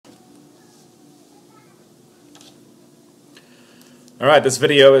All right, this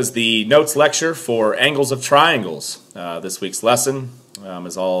video is the notes lecture for angles of triangles. This week's lesson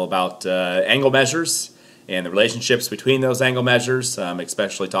is all about angle measures and the relationships between those angle measures,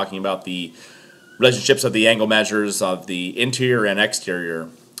 especially talking about the relationships of the angle measures of the interior and exterior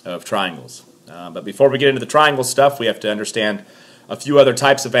of triangles. But before we get into the triangle stuff, we have to understand a few other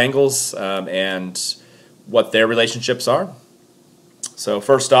types of angles and what their relationships are. So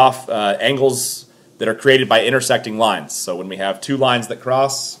first off, angles that are created by intersecting lines. So when we have two lines that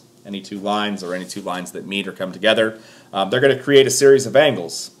cross, any two lines or any two lines that meet or come together, they're going to create a series of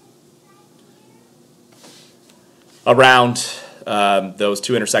angles around those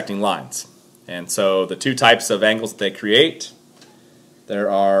two intersecting lines. And so the two types of angles that they create, there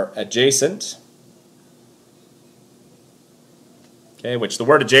are adjacent, okay, which the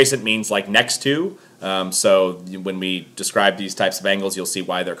word adjacent means like next to. So when we describe these types of angles, you'll see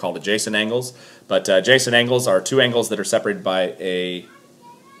why they're called adjacent angles. But adjacent angles are two angles that are separated by a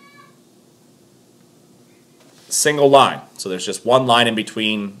single line. So there's just one line in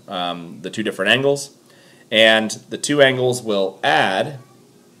between the two different angles. And the two angles will add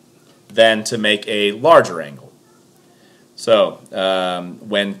then to make a larger angle. So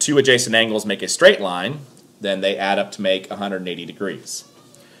when two adjacent angles make a straight line, then they add up to make 180 degrees.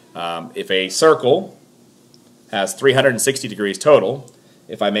 If a circle has 360 degrees total,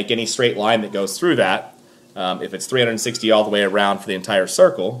 if I make any straight line that goes through that, if it's 360 all the way around for the entire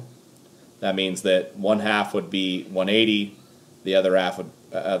circle, that means that one half would be 180, the other half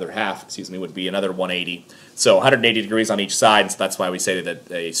would be another 180. So 180 degrees on each side, so that's why we say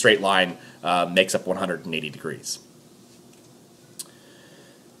that a straight line makes up 180 degrees.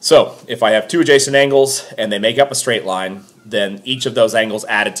 So if I have two adjacent angles and they make up a straight line, then each of those angles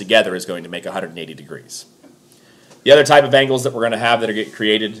added together is going to make 180 degrees. The other type of angles that we're going to have that are get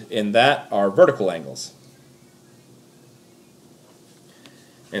created in that are vertical angles.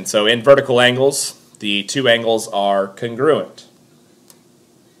 And so in vertical angles, the two angles are congruent.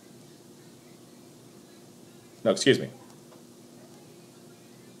 No, excuse me.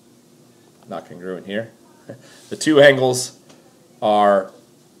 Not congruent here. The two angles are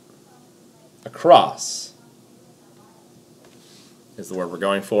across, is the word we're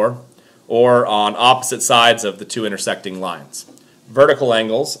going for, or on opposite sides of the two intersecting lines. Vertical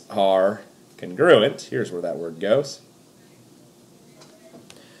angles are congruent. Here's where that word goes.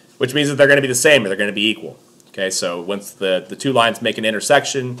 Which means that they're going to be the same, or they're going to be equal. Okay, so once the two lines make an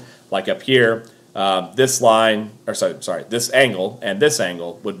intersection, like up here, this angle and this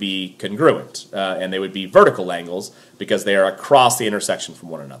angle would be congruent, and they would be vertical angles because they are across the intersection from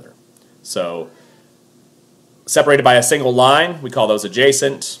one another. So separated by a single line, we call those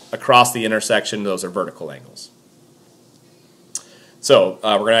adjacent. Across the intersection, those are vertical angles. So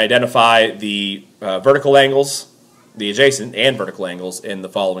we're going to identify the vertical angles, the adjacent and vertical angles in the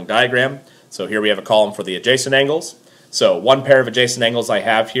following diagram. So here we have a column for the adjacent angles. So one pair of adjacent angles I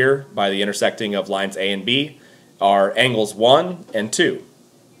have here by the intersecting of lines A and B are angles 1 and 2.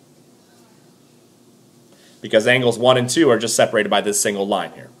 Because angles 1 and 2 are just separated by this single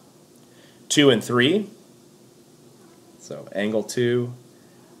line here. 2 and 3, so angle 2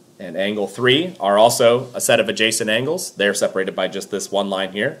 and angle 3 are also a set of adjacent angles. They're separated by just this one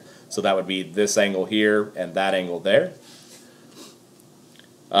line here. So that would be this angle here and that angle there.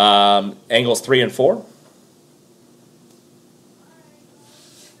 Angles 3 and 4.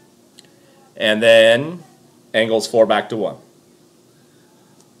 And then angles 4 back to 1.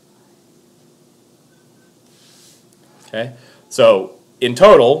 Okay, so in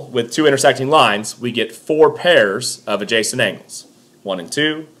total, with two intersecting lines, we get 4 pairs of adjacent angles. 1 and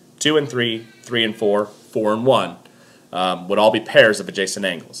 2, 2 and 3, 3 and 4, 4 and 1 would all be pairs of adjacent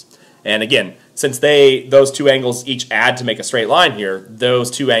angles. And again, since those two angles each add to make a straight line here, those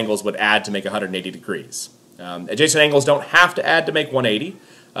two angles would add to make 180 degrees. Adjacent angles don't have to add to make 180.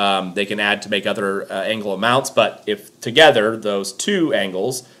 They can add to make other angle amounts, but if together those two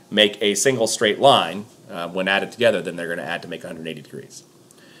angles make a single straight line, when added together, then they're going to add to make 180 degrees.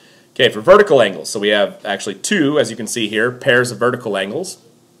 Okay, for vertical angles, so we have actually two, as you can see here, pairs of vertical angles.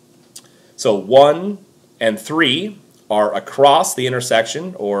 So 1 and 3 are across the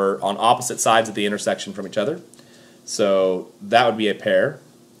intersection or on opposite sides of the intersection from each other. So that would be a pair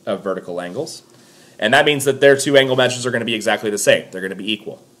of vertical angles. And that means that their two angle measures are going to be exactly the same. They're going to be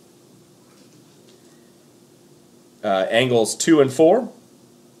equal. Angles 2 and 4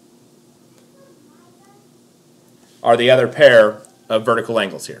 are the other pair of vertical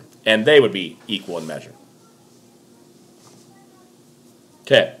angles here, and they would be equal in measure.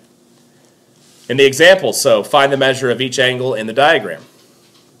 Okay. In the example, so find the measure of each angle in the diagram.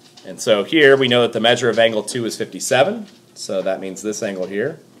 And so here we know that the measure of angle 2 is 57. So that means this angle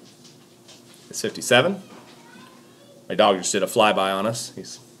here is 57. My dog just did a flyby on us.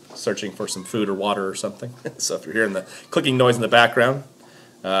 He's searching for some food or water or something. So if you're hearing the clicking noise in the background,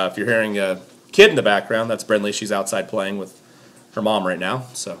 if you're hearing a kid in the background, that's Brinley. She's outside playing with her mom right now.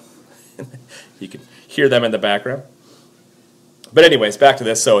 So you can hear them in the background. But anyways, back to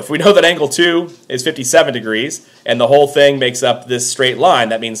this. So if we know that angle 2 is 57 degrees and the whole thing makes up this straight line,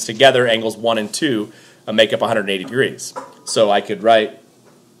 that means together angles 1 and 2 make up 180 degrees. So I could write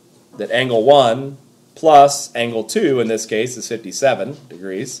that angle 1 plus angle 2, in this case is 57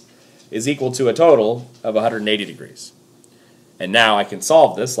 degrees, is equal to a total of 180 degrees. And now I can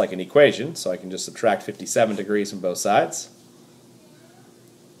solve this like an equation, so I can just subtract 57 degrees from both sides.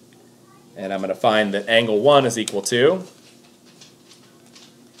 And I'm going to find that angle 1 is equal to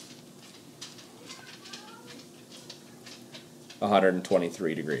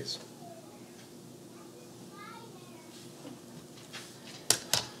 123 degrees.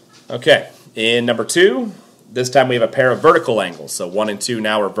 Okay, in number 2, this time we have a pair of vertical angles. So 1 and 2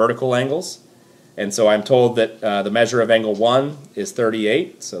 now are vertical angles. And so I'm told that the measure of angle 1 is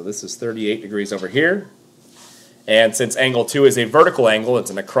 38. So this is 38 degrees over here. And since angle 2 is a vertical angle, it's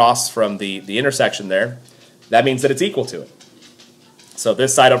an across from the intersection there, that means that it's equal to it. So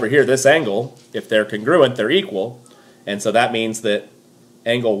this side over here, this angle, if they're congruent, they're equal. And so that means that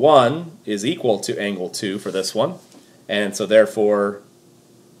angle 1 is equal to angle 2 for this one. And so therefore,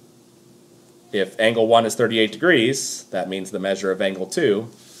 if angle 1 is 38 degrees, that means the measure of angle 2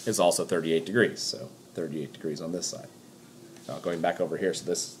 is also 38 degrees. So 38 degrees on this side. Now going back over here, so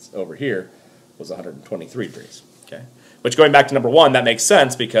this over here was 123 degrees. Okay. Which, going back to number 1, that makes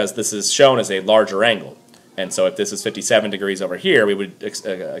sense because this is shown as a larger angle. And so if this is 57 degrees over here, we would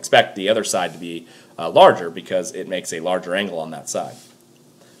expect the other side to be larger because it makes a larger angle on that side.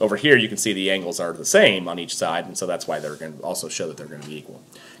 Over here you can see the angles are the same on each side, and so that's why they're going to also show that they're going to be equal.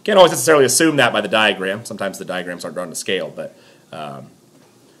 Can't always necessarily assume that by the diagram. Sometimes the diagrams aren't drawn to scale, but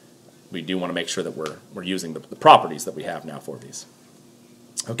we do want to make sure that we're using the properties that we have now for these.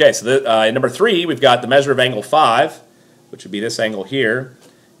 Okay, so in number 3, we've got the measure of angle 5, which would be this angle here,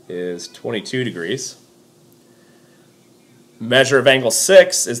 is 22 degrees. Measure of angle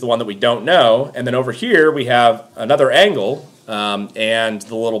 6 is the one that we don't know, and then over here we have another angle, and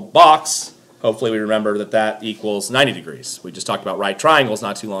the little box, hopefully we remember that that equals 90 degrees. We just talked about right triangles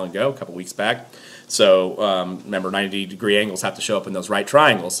not too long ago, a couple weeks back. So remember, 90-degree angles have to show up in those right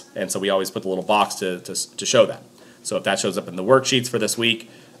triangles, and so we always put the little box to show that. So if that shows up in the worksheets for this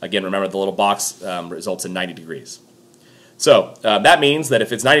week, again, remember the little box results in 90 degrees. So that means that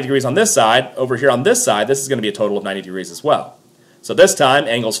if it's 90 degrees on this side, over here on this side, this is going to be a total of 90 degrees as well. So this time,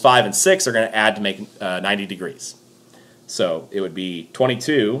 angles 5 and 6 are going to add to make 90 degrees. So it would be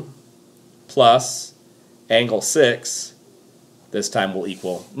 22 plus angle 6, this time will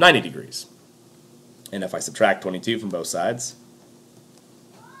equal 90 degrees. And if I subtract 22 from both sides,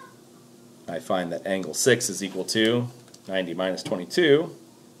 I find that angle 6 is equal to 90 minus 22,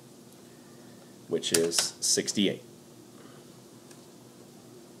 which is 68.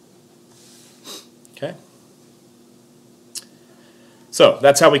 Okay. So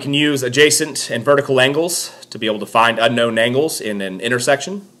that's how we can use adjacent and vertical angles to be able to find unknown angles in an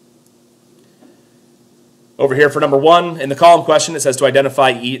intersection. Over here for number 1, in the column question, it says to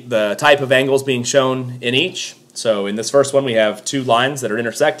identify the type of angles being shown in each. So in this first one, we have 2 lines that are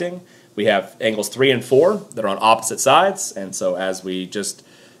intersecting. We have angles 3 and 4 that are on opposite sides. And so as we just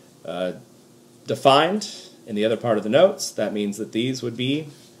defined in the other part of the notes, that means that these would be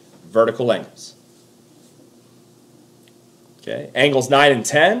vertical angles. Okay. Angles 9 and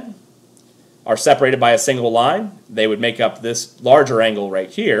 10 are separated by a single line. They would make up this larger angle right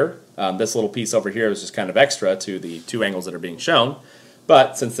here. This little piece over here is just kind of extra to the 2 angles that are being shown.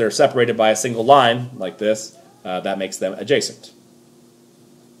 But since they're separated by a single line like this, that makes them adjacent.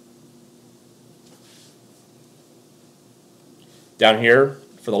 Down here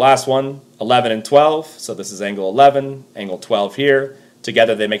for the last one, 11 and 12. So this is angle 11, angle 12 here.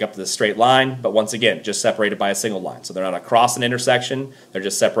 Together they make up this straight line, but once again, just separated by a single line. So they're not across an intersection, they're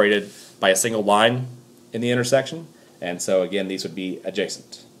just separated by a single line in the intersection. And so again, these would be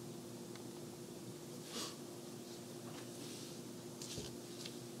adjacent.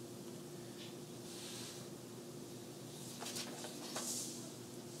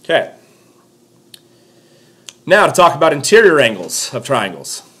 Okay. Now to talk about interior angles of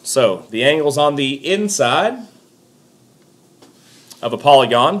triangles. So the angles on the inside of a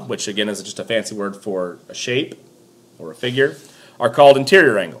polygon, which again is just a fancy word for a shape or a figure, are called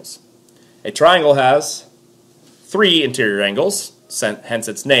interior angles. A triangle has 3 interior angles, hence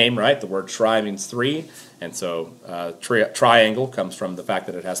its name, right? The word tri means 3, and so triangle comes from the fact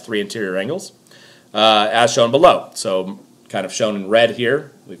that it has 3 interior angles, as shown below. So kind of shown in red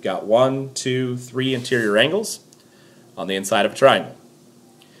here, we've got 1, 2, 3 interior angles on the inside of a triangle.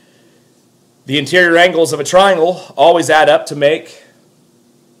 The interior angles of a triangle always add up to make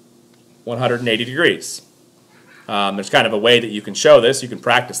 180 degrees. There's kind of a way that you can show this, you can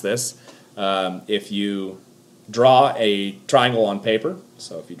practice this. If you draw a triangle on paper,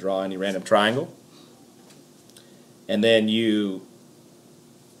 so if you draw any random triangle, and then you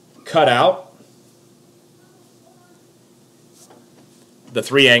cut out the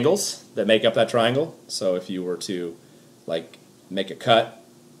 3 angles that make up that triangle. So if you were to like make a cut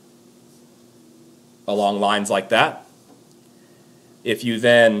along lines like that, if you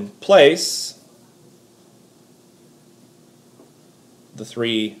then place the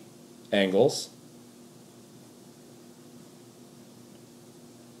 3 angles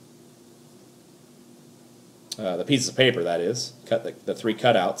the pieces of paper, that is, cut the 3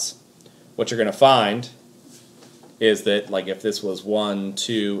 cutouts, what you're going to find is that, like, if this was 1,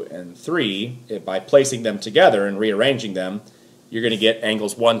 2, and 3, by placing them together and rearranging them, you're going to get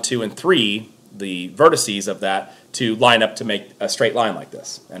angles 1, 2, and 3, the vertices of that, to line up to make a straight line like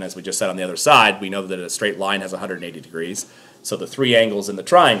this. And as we just said on the other side, we know that a straight line has 180 degrees. So the 3 angles in the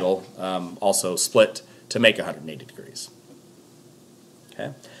triangle also split to make 180 degrees.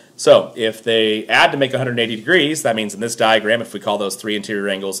 Okay. So if they add to make 180 degrees, that means in this diagram, if we call those 3 interior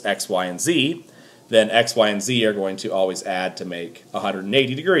angles x, y, and z, then x, y, and z are going to always add to make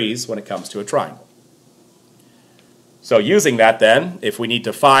 180 degrees when it comes to a triangle. So using that then, if we need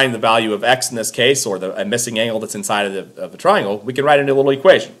to find the value of x in this case, or a missing angle that's inside of the triangle, we can write it in a little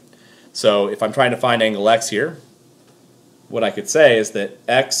equation. So if I'm trying to find angle x here, what I could say is that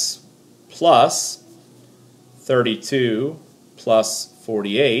x plus 32 plus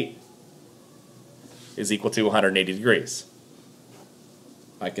 48 is equal to 180 degrees.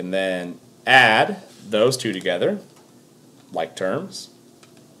 I can then add those two together, like terms.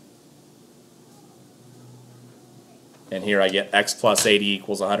 And here I get x plus 80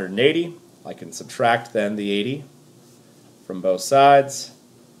 equals 180. I can subtract then the 80 from both sides.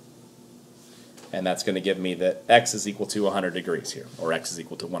 And that's going to give me that x is equal to 100 degrees here, or x is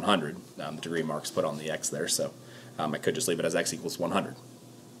equal to 100. The degree mark's put on the x there, so I could just leave it as x equals 100.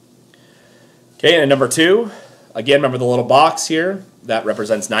 Okay, and number 2, again, remember the little box here? That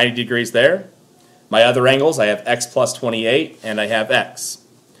represents 90 degrees there. My other angles, I have x plus 28, and I have x.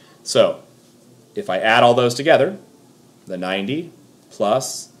 So if I add all those together, the 90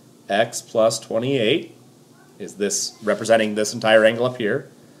 plus x plus 28 is this representing this entire angle up here,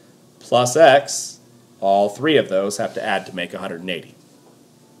 plus x, all 3 of those have to add to make 180.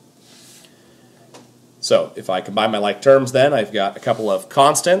 So if I combine my like terms then, I've got a couple of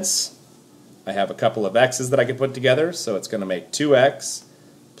constants. I have a couple of x's that I can put together, so it's going to make 2x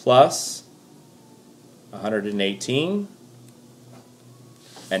plus 118.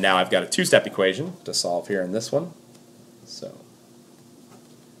 And now I've got a 2-step equation to solve here in this one. So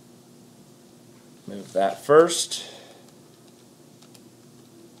move that first.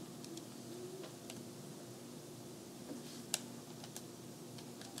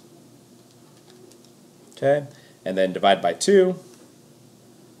 Okay, and then divide by 2,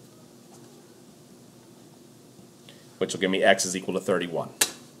 which will give me x is equal to 31.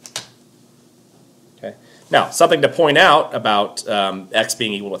 Okay. Now, something to point out about x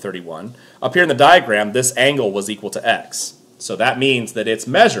being equal to 31. Up here in the diagram, this angle was equal to x. So that means that its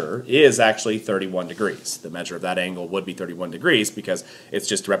measure is actually 31 degrees. The measure of that angle would be 31 degrees because it's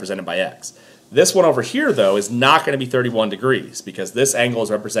just represented by x. This one over here, though, is not going to be 31 degrees because this angle is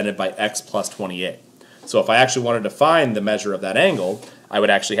represented by x plus 28. So if I actually wanted to find the measure of that angle, I would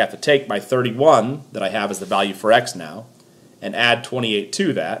actually have to take my 31 that I have as the value for x now and add 28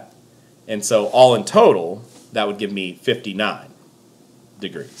 to that. And so all in total, that would give me 59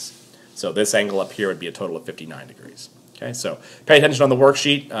 degrees. So this angle up here would be a total of 59 degrees. Okay, so pay attention on the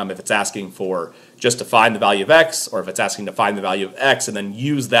worksheet if it's asking for just to find the value of x, or if it's asking to find the value of x and then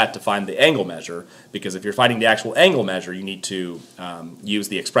use that to find the angle measure, because if you're finding the actual angle measure, you need to use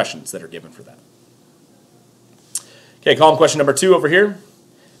the expressions that are given for that. Okay, column question number 2 over here.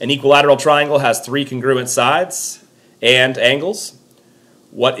 An equilateral triangle has 3 congruent sides and angles.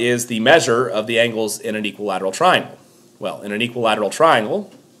 What is the measure of the angles in an equilateral triangle? Well, in an equilateral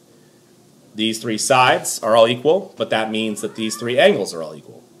triangle, these 3 sides are all equal, but that means that these 3 angles are all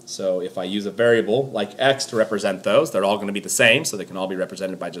equal. So if I use a variable like x to represent those, they're all going to be the same, so they can all be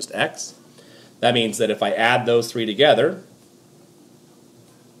represented by just x. That means that if I add those 3 together,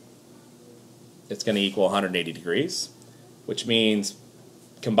 it's going to equal 180 degrees. which means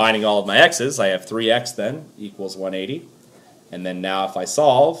combining all of my x's, I have 3x then equals 180. And then now if I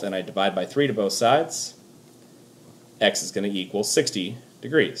solve and I divide by 3 to both sides, x is going to equal 60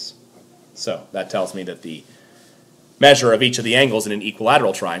 degrees. So that tells me that the measure of each of the angles in an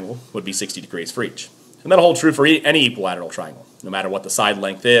equilateral triangle would be 60 degrees for each. And that'll hold true for any equilateral triangle. No matter what the side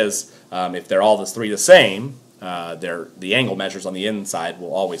length is, if they're all the same, the angle measures on the inside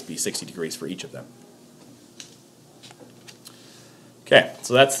will always be 60 degrees for each of them. Okay,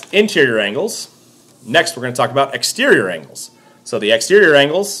 so that's interior angles. Next we're going to talk about exterior angles. So the exterior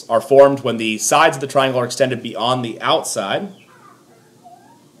angles are formed when the sides of the triangle are extended beyond the outside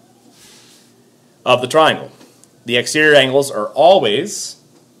of the triangle. The exterior angles are always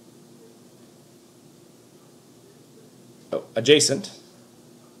adjacent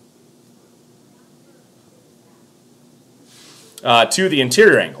to the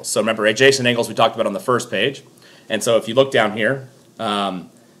interior angles. So remember, adjacent angles we talked about on the first page. And so if you look down here,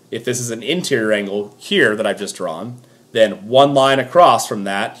 if this is an interior angle here that I've just drawn, then one line across from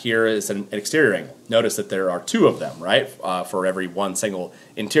that here is an exterior angle. Notice that there are two of them, right, for every one single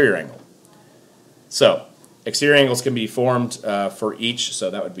interior angle. So exterior angles can be formed for each, so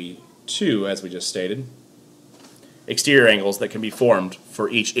that would be 2, as we just stated. Exterior angles that can be formed for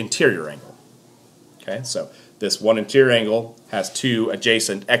each interior angle. Okay, so this one interior angle has 2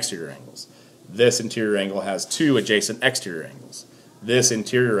 adjacent exterior angles. This interior angle has 2 adjacent exterior angles. This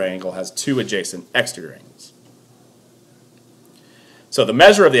interior angle has 2 adjacent exterior angles. So the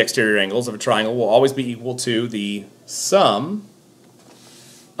measure of the exterior angles of a triangle will always be equal to the sum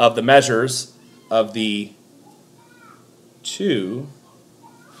of the measures of the 2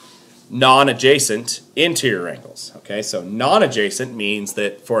 non-adjacent interior angles. Okay, so non-adjacent means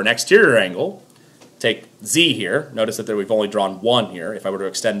that for an exterior angle, take Z here, notice that we've only drawn 1 here. If I were to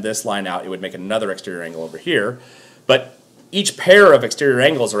extend this line out, it would make another exterior angle over here. But each pair of exterior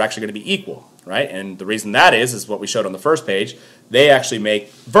angles are actually going to be equal, right? And the reason that is what we showed on the first page. They actually make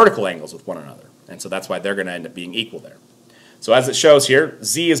vertical angles with one another. And so that's why they're going to end up being equal there. So as it shows here,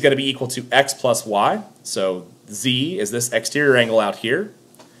 Z is going to be equal to x plus y. So Z is this exterior angle out here.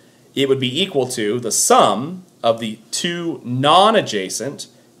 It would be equal to the sum of the 2 non-adjacent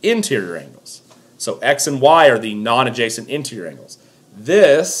interior angles. So x and y are the non-adjacent interior angles.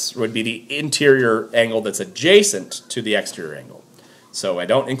 This would be the interior angle that's adjacent to the exterior angle. So I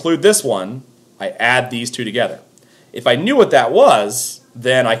don't include this one, I add these two together. If I knew what that was,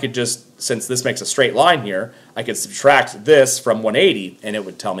 then I could just, since this makes a straight line here, I could subtract this from 180 and it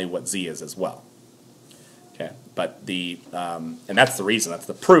would tell me what Z is as well. Okay, but and that's the reason, that's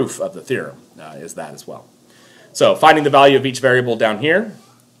the proof of the theorem, is that as well. So finding the value of each variable down here,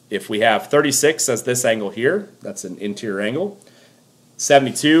 if we have 36 as this angle here, that's an interior angle.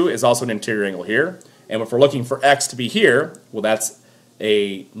 72 is also an interior angle here. And if we're looking for x to be here, well, that's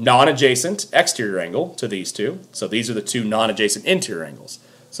a non-adjacent exterior angle to these two. So these are the 2 non-adjacent interior angles.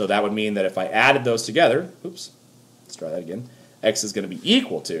 So that would mean that if I added those together, oops, let's try that again, x is going to be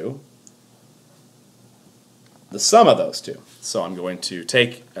equal to the sum of those two. So I'm going to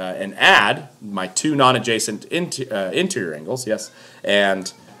take and add my 2 non-adjacent interior angles, yes,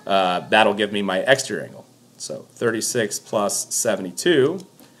 and that'll give me my exterior angle. So 36 plus 72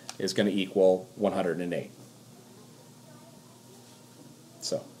 is going to equal 108.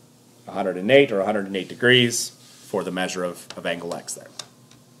 So 108 or 108 degrees for the measure of angle x there.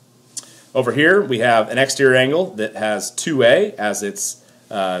 Over here we have an exterior angle that has 2a as it's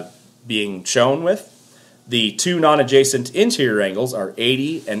being shown with. The 2 non-adjacent interior angles are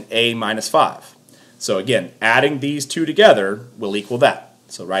 80 and a minus 5. So again, adding these two together will equal that.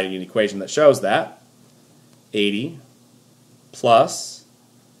 So writing an equation that shows that, 80 plus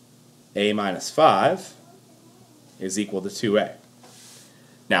a minus 5 is equal to 2a.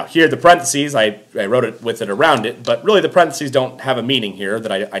 Now here the parentheses, I wrote it with it around it, but really the parentheses don't have a meaning here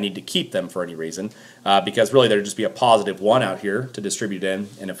that I need to keep them for any reason, because really there would just be a positive 1 out here to distribute in,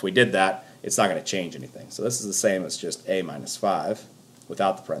 and if we did that, it's not going to change anything. So this is the same as just a minus 5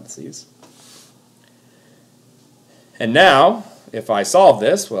 without the parentheses. And now, if I solve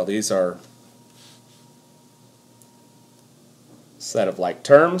this, well, these are a set of like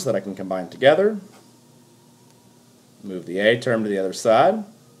terms that I can combine together. Move the a term to the other side. I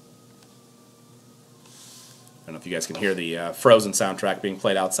don't know if you guys can hear the Frozen soundtrack being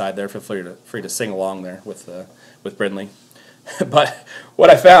played outside there. Feel free to sing along there with Brindley. But what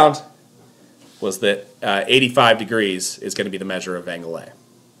I found was that 85 degrees is going to be the measure of angle A,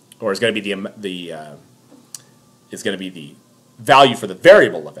 or is going to be the value for the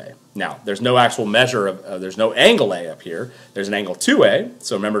variable of a. Now, there's no actual measure of, there's no angle a up here. There's an angle 2a.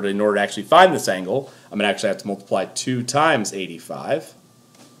 So remember, in order to actually find this angle, I'm going to actually have to multiply 2 times 85,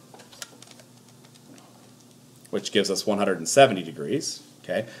 which gives us 170 degrees.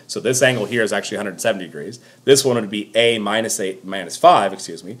 Okay, so this angle here is actually 170 degrees. This one would be a minus 5,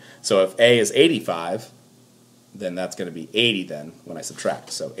 excuse me. So if a is 85, then that's going to be 80 then when I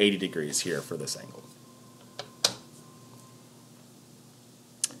subtract. So 80 degrees here for this angle.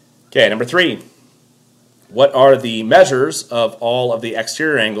 Okay, number 3. What are the measures of all of the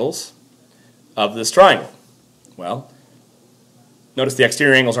exterior angles of this triangle? Well, notice the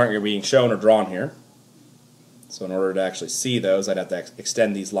exterior angles aren't going to be being shown or drawn here. So in order to actually see those, I'd have to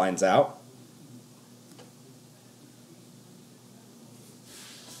extend these lines out.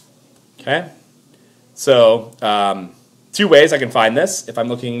 Okay, so 2 ways I can find this. If I'm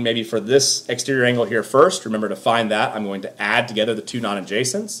looking maybe for this exterior angle here first, remember to find that, I'm going to add together the two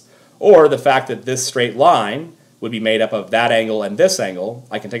non-adjacents. Or the fact that this straight line would be made up of that angle and this angle,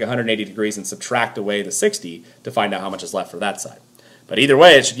 I can take 180 degrees and subtract away the 60 to find out how much is left for that side. But either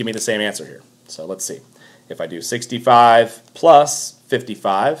way, it should give me the same answer here. So let's see. If I do 65 plus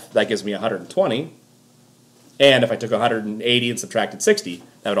 55, that gives me 120. And if I took 180 and subtracted 60,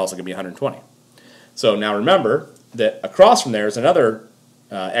 that would also give me 120. So now remember that across from there is another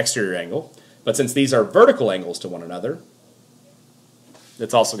exterior angle. But since these are vertical angles to one another,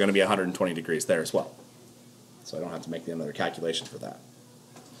 it's also going to be 120 degrees there as well. So I don't have to make another calculation for that.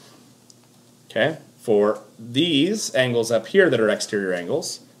 Okay, for these angles up here that are exterior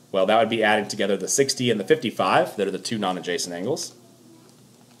angles, well, that would be adding together the 60 and the 55 that are the two non-adjacent angles.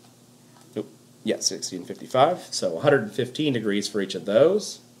 Yeah, 60 and 55. So 115 degrees for each of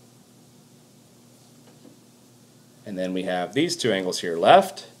those. And then we have these two angles here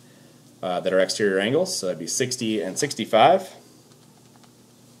left that are exterior angles. So that'd be 60 and 65.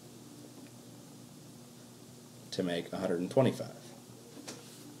 To make 125.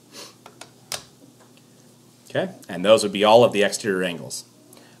 Okay, and those would be all of the exterior angles.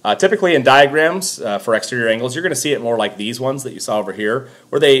 Typically in diagrams for exterior angles, you're going to see it more like these ones that you saw over here,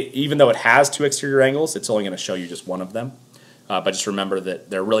 where even though it has two exterior angles, it's only going to show you just one of them. But just remember that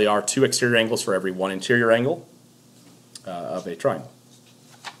there really are two exterior angles for every one interior angle of a triangle.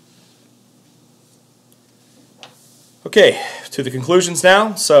 Okay, to the conclusions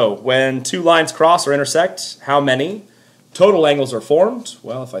now. So when two lines cross or intersect, how many total angles are formed?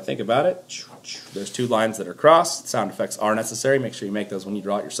 Well, if I think about it, there's two lines that are crossed. Sound effects are necessary. Make sure you make those when you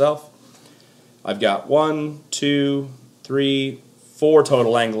draw it yourself. I've got 1, 2, 3, 4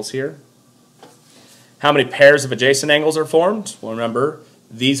 total angles here. How many pairs of adjacent angles are formed? Well, remember,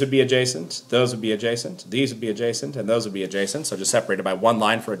 these would be adjacent, those would be adjacent, these would be adjacent, and those would be adjacent. So just separated by one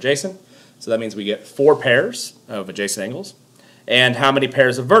line for adjacent. So that means we get 4 pairs of adjacent angles. And how many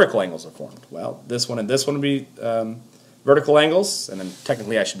pairs of vertical angles are formed? Well, this one and this one would be vertical angles, and then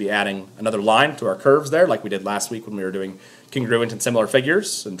technically I should be adding another line to our curves there, like we did last week when we were doing congruent and similar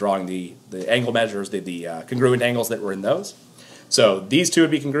figures and drawing the angle measures, the congruent angles that were in those. So these two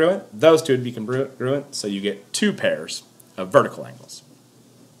would be congruent, those two would be congruent, so you get 2 pairs of vertical angles.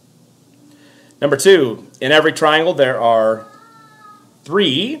 Number 2, in every triangle there are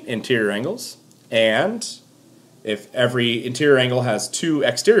 3 interior angles, and if every interior angle has 2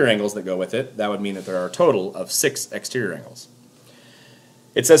 exterior angles that go with it, that would mean that there are a total of 6 exterior angles.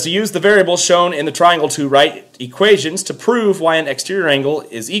 It says to use the variables shown in the triangle to write equations to prove why an exterior angle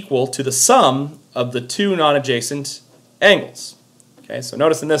is equal to the sum of the 2 non-adjacent angles. Okay, so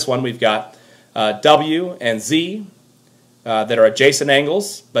notice in this one we've got W and Z that are adjacent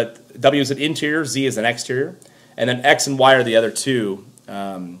angles, but W is an interior, Z is an exterior, and then X and Y are the other 2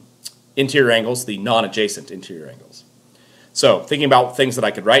 interior angles, the non-adjacent interior angles. So thinking about things that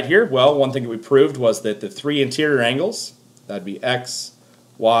I could write here, well, one thing that we proved was that the 3 interior angles, that would be X,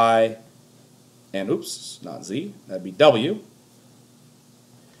 Y, and oops, not Z, that would be W.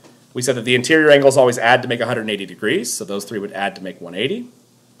 We said that the interior angles always add to make 180 degrees, so those 3 would add to make 180.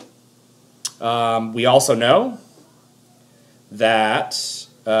 We also know that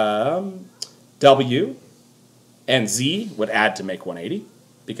W and Z would add to make 180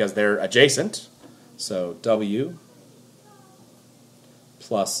 because they're adjacent. So W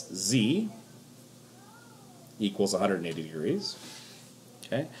plus Z equals 180 degrees.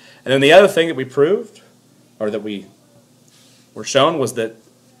 Okay, and then the other thing that we proved, or that we were shown, was that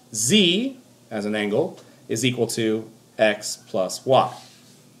Z as an angle is equal to X plus Y.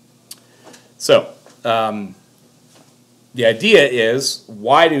 So the idea is,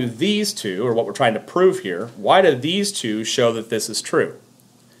 why do these two, or what we're trying to prove here, why do these two show that this is true,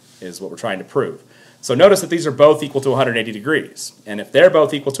 is what we're trying to prove. So notice that these are both equal to 180 degrees. And if they're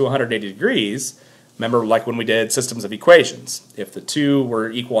both equal to 180 degrees, remember like when we did systems of equations, if the two were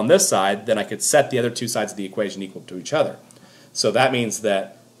equal on this side, then I could set the other two sides of the equation equal to each other. So that means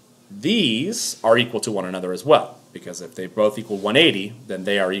that these are equal to one another as well, because if they both equal 180, then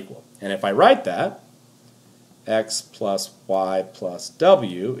they are equal. And if I write that, x plus y plus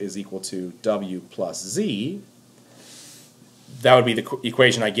w is equal to w plus z, that would be the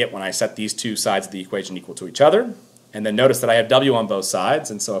equation I get when I set these two sides of the equation equal to each other. And then notice that I have w on both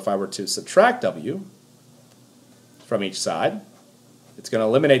sides, and so if I were to subtract w from each side, it's going to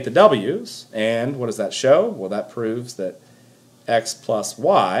eliminate the w's, and what does that show? Well, that proves that x plus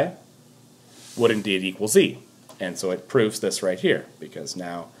y would indeed equal z. And so it proves this right here, because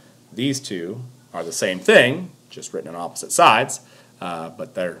now these two are the same thing, just written on opposite sides,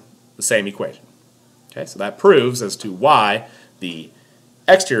 but they're the same equation. Okay, so that proves as to why the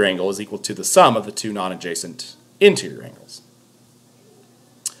exterior angle is equal to the sum of the two non-adjacent interior angles.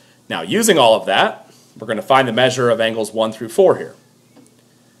 Now, using all of that, we're going to find the measure of angles 1 through 4 here.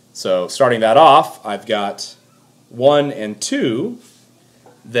 So starting that off, I've got 1 and 2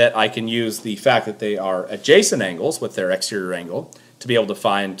 that I can use the fact that they are adjacent angles with their exterior angle to be able to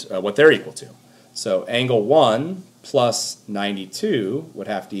find what they're equal to. So angle 1 plus 92 would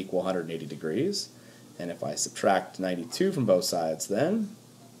have to equal 180 degrees. And if I subtract 92 from both sides then,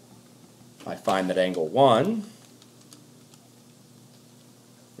 I find that angle 1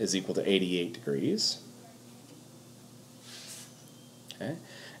 is equal to 88 degrees. Okay.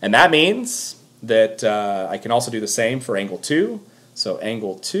 And that means that I can also do the same for angle 2. So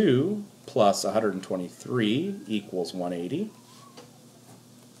angle 2 plus 123 equals 180.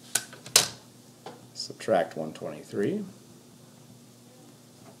 Subtract 123.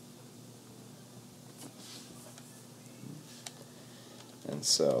 And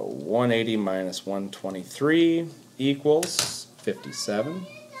so 180 minus 123 equals 57.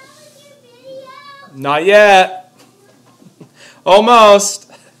 Not yet.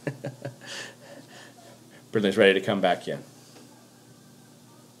 Almost. Brilliant's ready to come back in.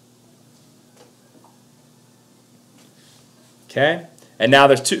 Okay, and now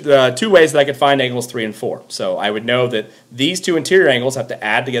there's two ways that I could find angles 3 and 4. So I would know that these two interior angles have to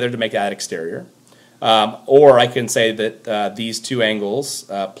add together to make that exterior. Or I can say that these two angles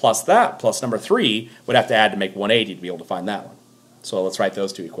plus number 3 would have to add to make 180 to be able to find that one. So let's write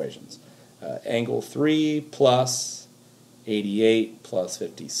those two equations. Angle 3 plus 88 plus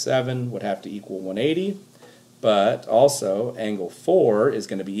 57 would have to equal 180. But also angle 4 is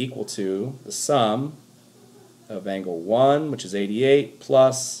going to be equal to the sum of angle 1, which is 88,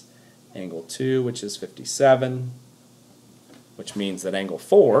 plus angle 2, which is 57, which means that angle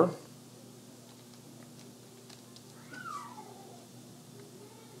 4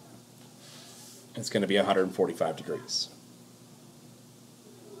 is going to be 145 degrees.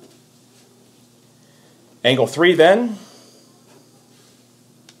 Angle 3 then,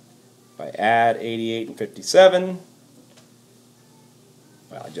 if I add 88 and 57,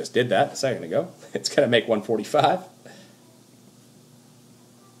 well, I just did that a second ago. It's going to make 145.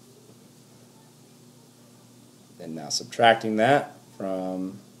 And now subtracting that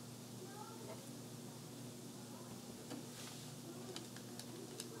from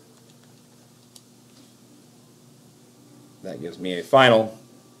that gives me a final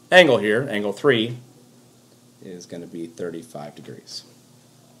angle here. Angle 3 is going to be 35 degrees.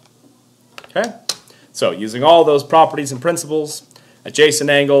 Okay? So using all those properties and principles, adjacent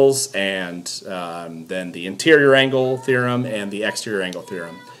angles, and then the interior angle theorem and the exterior angle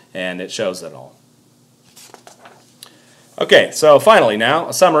theorem, and it shows it all. Okay, so finally now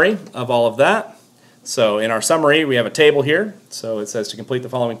a summary of all of that. So in our summary we have a table here. So it says to complete the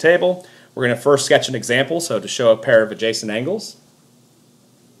following table, we're going to first sketch an example, so to show a pair of adjacent angles.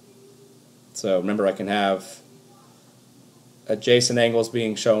 So remember, I can have adjacent angles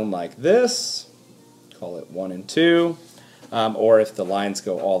being shown like this, call it 1 and 2. Or if the lines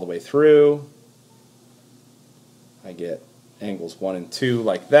go all the way through, I get angles 1 and 2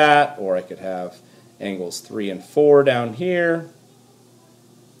 like that, or I could have angles 3 and 4 down here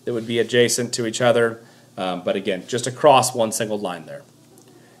that would be adjacent to each other, but again, just across one single line there.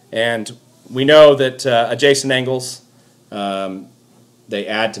 And we know that adjacent angles, they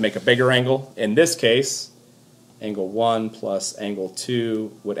add to make a bigger angle. In this case, angle 1 plus angle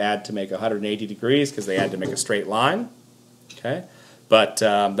 2 would add to make 180 degrees because they add to make a straight line. Okay, but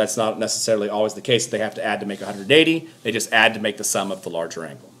that's not necessarily always the case. They have to add to make 180. They just add to make the sum of the larger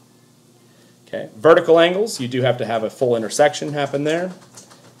angle. Okay, vertical angles, you do have to have a full intersection happen there.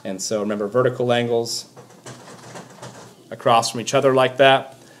 And so remember, vertical angles across from each other like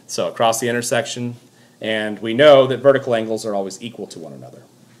that. So across the intersection, And we know that vertical angles are always equal to one another.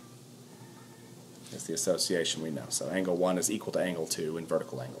 That's the association we know. So angle 1 is equal to angle 2 in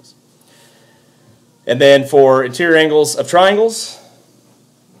vertical angles. And then for interior angles of triangles,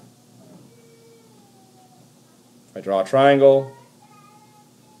 if I draw a triangle,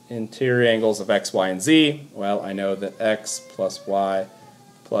 interior angles of x, y, and z, well, I know that x plus y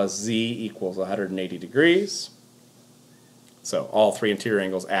plus z equals 180 degrees. So all three interior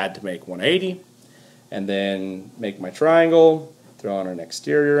angles add to make 180. And then make my triangle, throw on an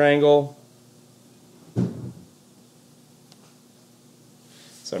exterior angle.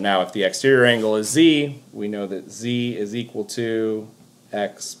 So now if the exterior angle is z, we know that z is equal to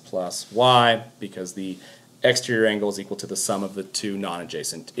x plus y because the exterior angle is equal to the sum of the two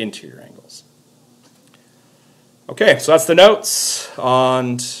non-adjacent interior angles. Okay, so that's the notes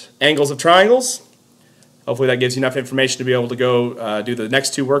on angles of triangles. Hopefully that gives you enough information to be able to go do the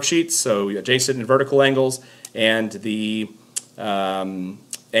next two worksheets, so adjacent and vertical angles and the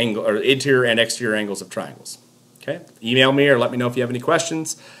angle or interior and exterior angles of triangles. Okay, email me or let me know if you have any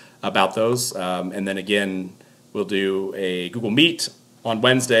questions about those, and then again we'll do a Google Meet on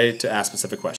Wednesday to ask specific questions.